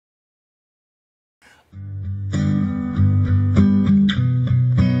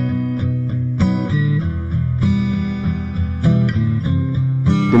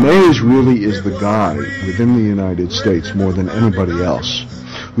Bernays really is the guy within the United States more than anybody else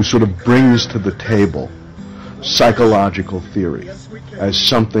who sort of brings to the table psychological theory as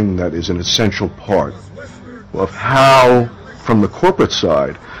something that is an essential part of how, from the corporate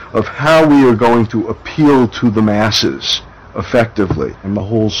side, of how we are going to appeal to the masses effectively. And the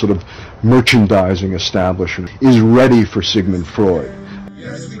whole sort of merchandising establishment is ready for Sigmund Freud.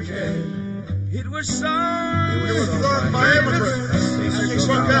 Yes, we can. It was started by immigrants. They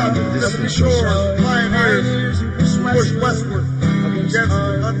struck out the distant shores, pioneers who pushed westward against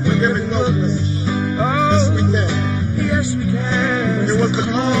unforgiving loneliness. Yes, we can. Yes, we can. It was the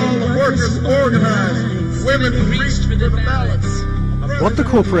call of workers organized, women who reached for the balance. What the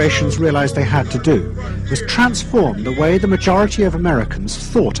corporations realized they had to do was transform the way the majority of Americans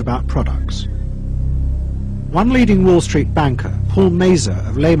thought about products. One leading Wall Street banker, Paul Mazur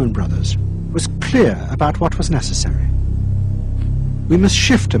of Lehman Brothers, was clear about what was necessary. We must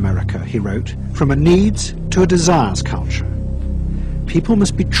shift America, he wrote, from a needs to a desires culture. People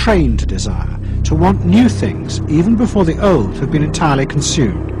must be trained to desire, to want new things even before the old have been entirely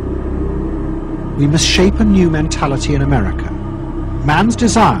consumed. We must shape a new mentality in America. Man's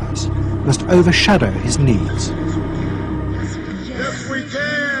desires must overshadow his needs. Yes, we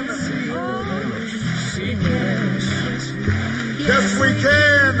can. Yes, we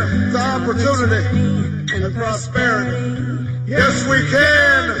can to opportunity and prosperity. Yes, we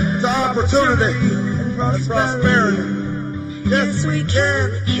can to opportunity and prosperity. Yes, we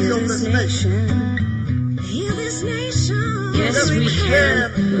can heal this nation. Heal this nation. Yes, we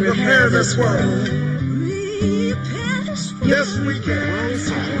can repair this world. Yes, we can. Was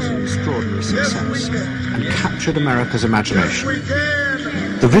an extraordinary success and captured America's imagination.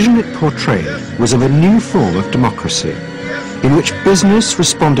 The vision it portrayed was of a new form of democracy, in which business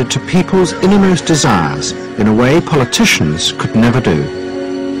responded to people's innermost desires in a way politicians could never do.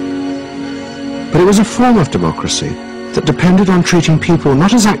 But it was a form of democracy that depended on treating people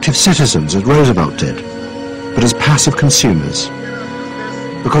not as active citizens as Roosevelt did, but as passive consumers.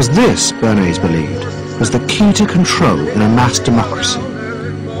 Because this, Bernays believed, was the key to control in a mass democracy. We've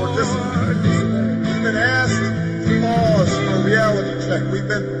been asked to pause for reality check. We've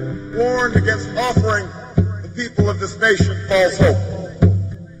been warned against offering the people of this nation false hope.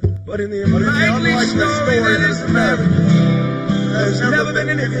 But in the unlikely story that is America, there's never been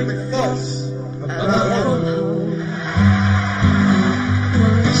anything false about hope.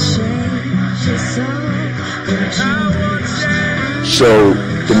 So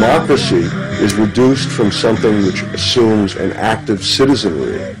democracy is reduced from something which assumes an active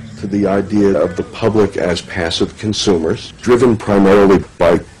citizenry to the idea of the public as passive consumers, driven primarily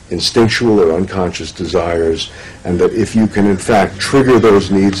by instinctual or unconscious desires, and that if you can in fact trigger those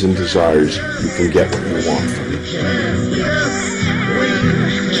needs and desires, you can get what you want from it.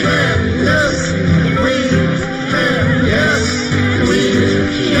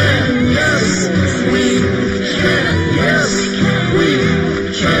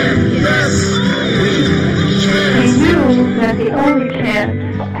 That the only chance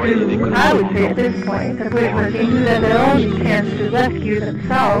to, I would say at this point, that he knew that the only chance to rescue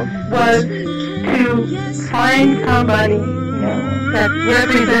themselves was to find somebody, that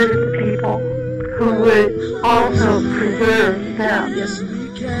represented the people who would also preserve them.